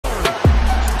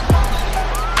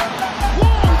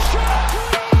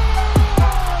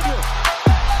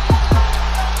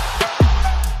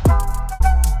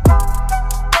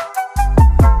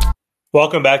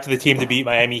Welcome back to the Team to Beat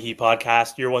Miami Heat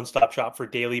podcast, your one-stop shop for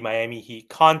daily Miami Heat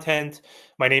content.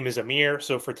 My name is Amir.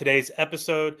 So for today's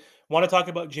episode, I want to talk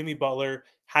about Jimmy Butler.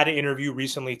 Had an interview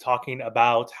recently talking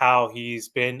about how he's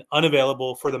been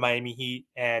unavailable for the Miami Heat,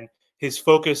 and his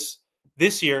focus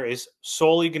this year is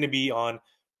solely going to be on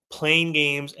playing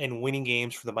games and winning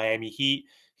games for the Miami Heat.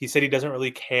 He said he doesn't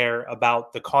really care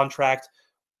about the contract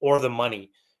or the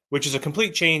money, which is a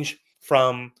complete change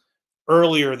from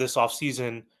earlier this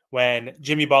offseason when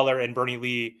Jimmy Butler and Bernie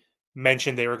Lee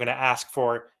mentioned they were going to ask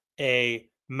for a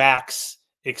max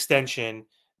extension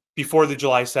before the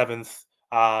July 7th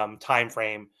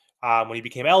timeframe, when he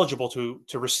became eligible to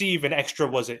receive an extra,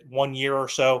 was it 1 year or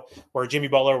so, where Jimmy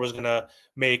Butler was going to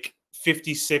make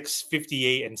 56,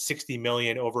 58, and 60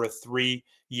 million over a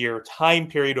 3-year time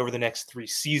period over the next 3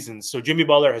 seasons. So Jimmy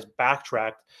Butler has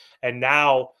backtracked and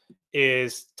now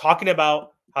is talking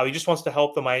about how he just wants to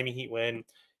help the Miami Heat win.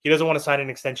 He doesn't want to sign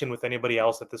an extension with anybody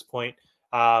else at this point.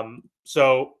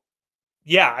 So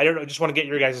yeah, I don't know. Just want to get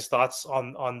your guys' thoughts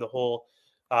on the whole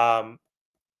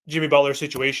Jimmy Butler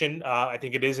situation. I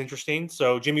think it is interesting.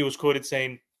 So Jimmy was quoted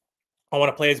saying, "I want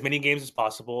to play as many games as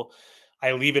possible.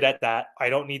 I leave it at that.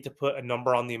 I don't need to put a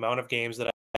number on the amount of games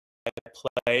that I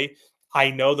play.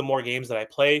 I know the more games that I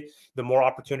play, the more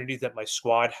opportunities that my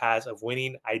squad has of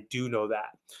winning. I do know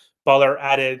that." Butler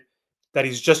added that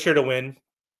he's just here to win,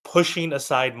 pushing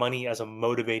aside money as a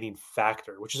motivating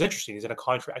factor, which is interesting. He's in a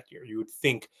contract year. You would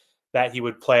think that he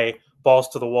would play balls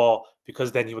to the wall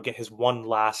because then he would get his one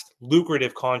last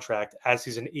lucrative contract as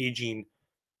he's an aging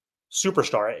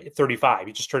superstar at 35.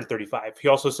 He just turned 35. He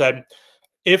also said,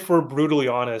 "If we're brutally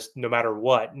honest, no matter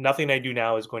what, nothing I do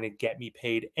now is going to get me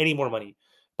paid any more money."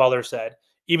 Butler said,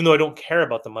 "Even though I don't care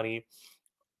about the money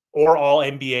or all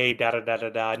NBA, da da da da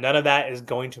da, none of that is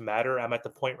going to matter. I'm at the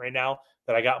point right now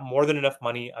that I got more than enough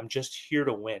money. I'm just here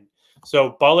to win."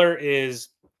 So Butler is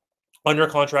under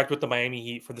contract with the Miami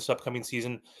Heat for this upcoming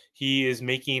season. He is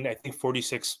making, I think,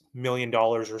 $46 million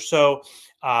or so.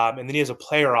 And then he has a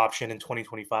player option in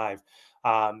 2025,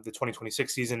 the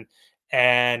 2026 season.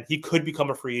 And he could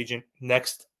become a free agent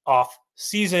next off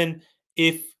season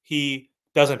if he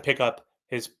doesn't pick up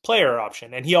his player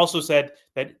option. And he also said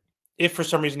that if for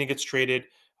some reason he gets traded,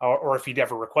 or if he'd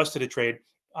ever requested a trade,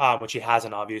 which he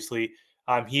hasn't, obviously,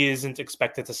 he isn't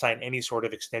expected to sign any sort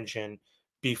of extension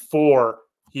before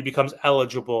he becomes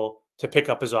eligible to pick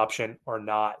up his option or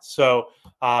not. So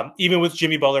even with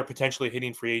Jimmy Butler potentially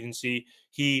hitting free agency,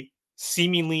 he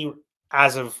seemingly,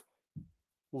 as of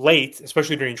late,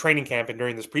 especially during training camp and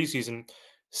during this preseason,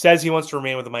 says he wants to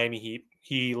remain with the Miami Heat.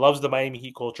 He loves the Miami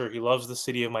Heat culture. He loves the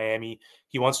city of Miami.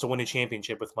 He wants to win a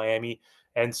championship with Miami.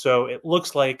 And so it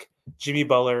looks like Jimmy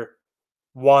Butler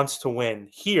wants to win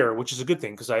here, which is a good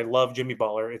thing because I love Jimmy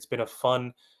Butler. It's been a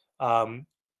fun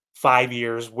 5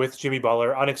 years with Jimmy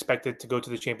Butler. Unexpected to go to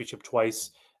the championship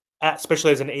twice,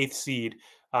 especially as an 8th seed.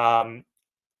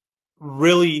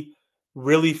 Really,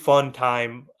 really fun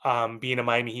time being a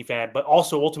Miami Heat fan, but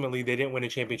also ultimately they didn't win a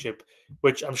championship,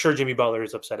 which I'm sure Jimmy Butler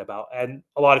is upset about. And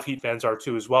a lot of Heat fans are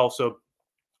too as well. So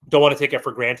don't want to take it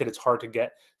for granted. It's hard to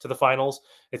get to the finals.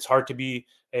 It's hard to be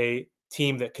a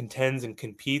team that contends and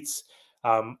competes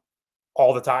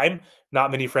all the time.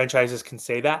 Not many franchises can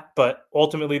say that, but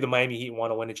ultimately the Miami Heat want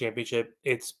to win a championship.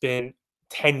 It's been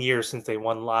 10 years since they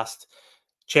won last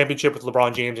championship with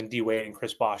LeBron James and D Wade and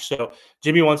Chris Bosh. So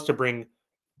Jimmy wants to bring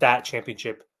that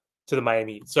championship to the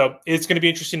Miami Heat. So it's going to be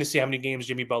interesting to see how many games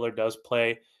Jimmy Butler does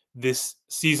play this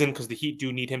season because the Heat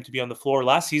do need him to be on the floor.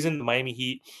 Last season, the Miami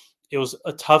Heat, it was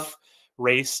a tough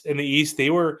race in the East. They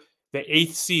were the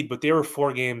 8th seed, but they were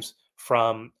 4 games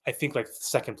from, I think, like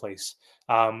 2nd place.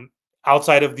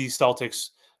 Outside of the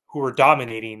Celtics, who were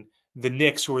dominating, the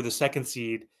Knicks, who were the 2nd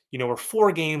seed, were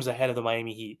 4 games ahead of the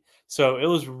Miami Heat. So it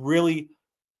was really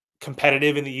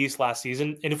competitive in the East last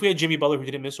season. And if we had Jimmy Butler, who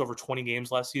didn't miss over 20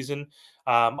 games last season,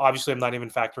 obviously I'm not even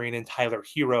factoring in Tyler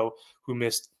Hero, who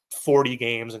missed 40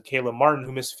 games, and Caleb Martin,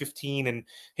 who missed 15, and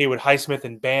Haywood Highsmith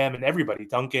and Bam and everybody,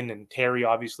 Duncan and Terry,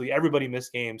 obviously, everybody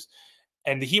missed games.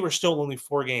 And the Heat were still only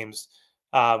 4 games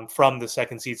from the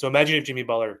 2nd seed. So imagine if Jimmy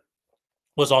Butler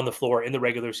was on the floor in the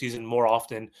regular season more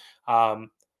often.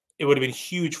 It would have been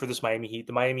huge for this Miami Heat.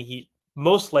 The Miami Heat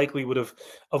most likely would have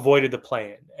avoided the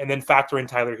play-in, and then factor in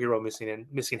Tyler Hero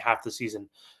missing half the season.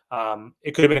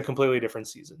 It could have been a completely different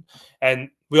season. And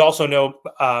we also know,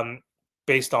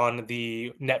 based on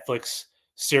the Netflix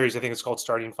series, I think it's called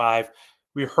Starting Five,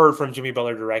 we heard from Jimmy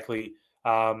Butler directly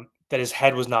that his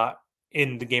head was not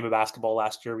in the game of basketball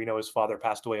last year. We know his father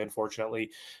passed away,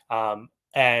 unfortunately.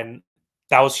 And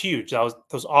that was huge.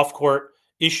 Those off-court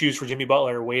issues for Jimmy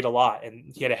Butler weighed a lot,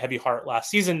 and he had a heavy heart last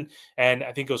season. And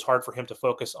I think it was hard for him to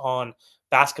focus on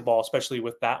basketball, especially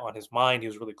with that on his mind. He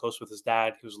was really close with his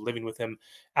dad. He was living with him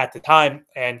at the time,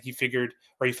 and he figured,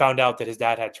 or he found out that his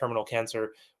dad had terminal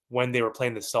cancer when they were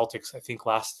playing the Celtics, I think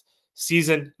last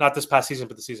season, not this past season,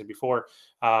 but the season before,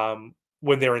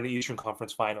 when they were in the Eastern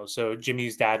Conference Finals. So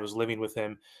Jimmy's dad was living with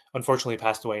him. Unfortunately,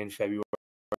 passed away in February.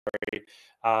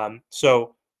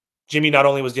 So Jimmy not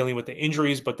only was dealing with the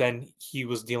injuries, but then he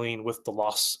was dealing with the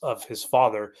loss of his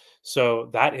father. So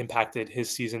that impacted his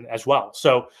season as well.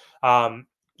 So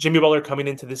Jimmy Butler coming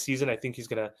into this season, I think he's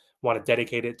going to want to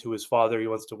dedicate it to his father. He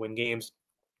wants to win games.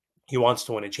 He wants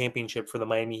to win a championship for the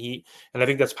Miami Heat. And I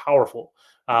think that's powerful.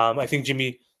 I think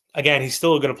Jimmy, again, he's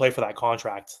still going to play for that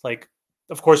contract. Like,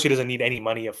 of course, he doesn't need any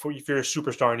money. If you're a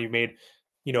superstar and you've made,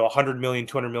 $100 million,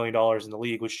 $200 million in the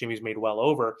league, which Jimmy's made well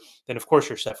over, then of course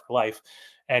you're set for life.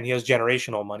 And he has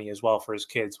generational money as well for his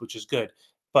kids, which is good.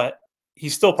 But he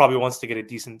still probably wants to get a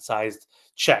decent sized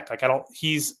check. Like,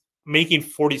 he's making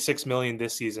 46 million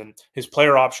this season. His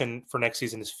player option for next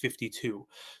season is 52.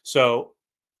 So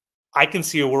I can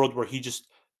see a world where he just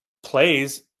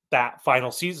plays that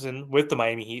final season with the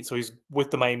Miami Heat. So he's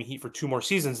with the Miami Heat for 2 more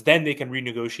seasons. Then they can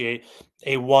renegotiate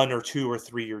a 1 or 2 or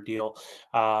 3 year deal.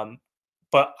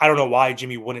 But I don't know why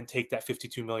Jimmy wouldn't take that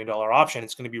 $52 million option.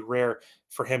 It's going to be rare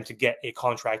for him to get a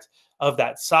contract of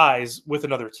that size with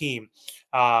another team.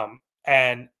 But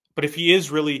if he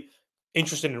is really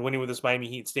interested in winning with this Miami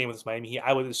Heat, staying with this Miami Heat,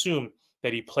 I would assume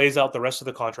that he plays out the rest of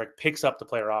the contract, picks up the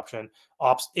player option,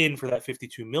 opts in for that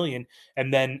 52 million,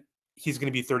 and then he's going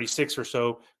to be 36 or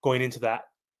so going into that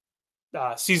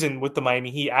season with the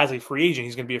Miami Heat as a free agent.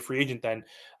 He's going to be a free agent then.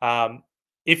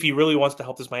 If he really wants to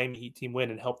help this Miami Heat team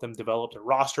win and help them develop their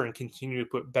roster and continue to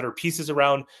put better pieces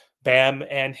around Bam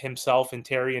and himself and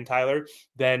Terry and Tyler,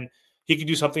 then he could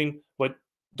do something what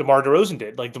DeMar DeRozan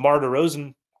did. Like DeMar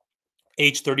DeRozan,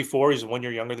 age 34, he's 1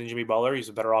 year younger than Jimmy Butler. He's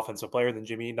a better offensive player than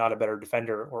Jimmy, not a better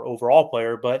defender or overall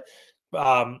player, but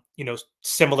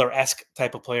similar-esque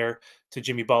type of player to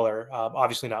Jimmy Butler.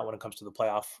 Obviously not when it comes to the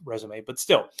playoff resume, but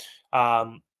still.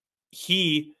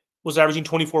 He was averaging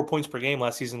 24 points per game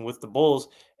last season with the Bulls,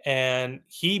 and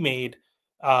he made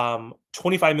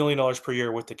 $25 million per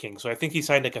year with the Kings. So I think he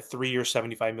signed like a 3-year,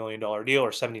 $75 million deal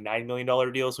or $79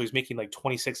 million deal. So he's making like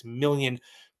 $26 million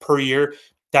per year.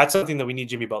 That's something that we need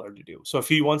Jimmy Butler to do. So if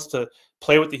he wants to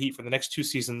play with the Heat for the next 2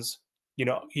 seasons,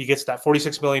 he gets that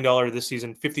 $46 million this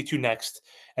season, 52 next,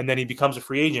 and then he becomes a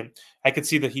free agent. I could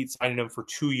see the Heat signing him for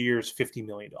 2 years, $50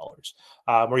 million,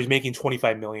 where he's making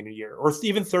 $25 million a year, or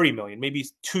even $30 million, maybe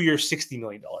 2 years, $60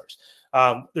 million.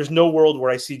 There's no world where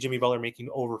I see Jimmy Butler making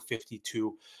over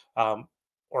 52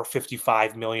 or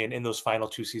 55 million in those final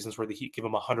 2 seasons where the Heat give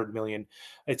him 100 million.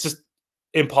 It's just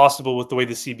impossible with the way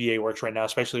the CBA works right now,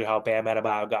 especially how Bam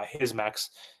Adebayo got his max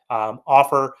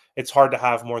offer. It's hard to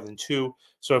have more than 2.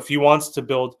 So if he wants to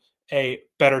build a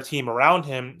better team around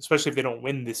him, especially if they don't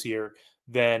win this year,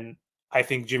 then I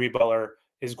think Jimmy Butler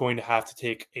is going to have to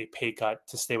take a pay cut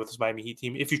to stay with his Miami Heat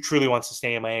team if he truly wants to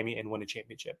stay in Miami and win a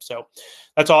championship. So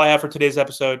that's all I have for today's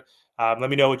episode. Let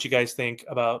me know what you guys think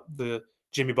about the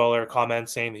Jimmy Butler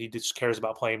comments saying that he just cares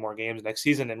about playing more games next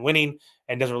season and winning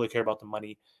and doesn't really care about the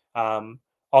money.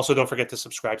 Also, don't forget to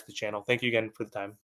subscribe to the channel. Thank you again for the time.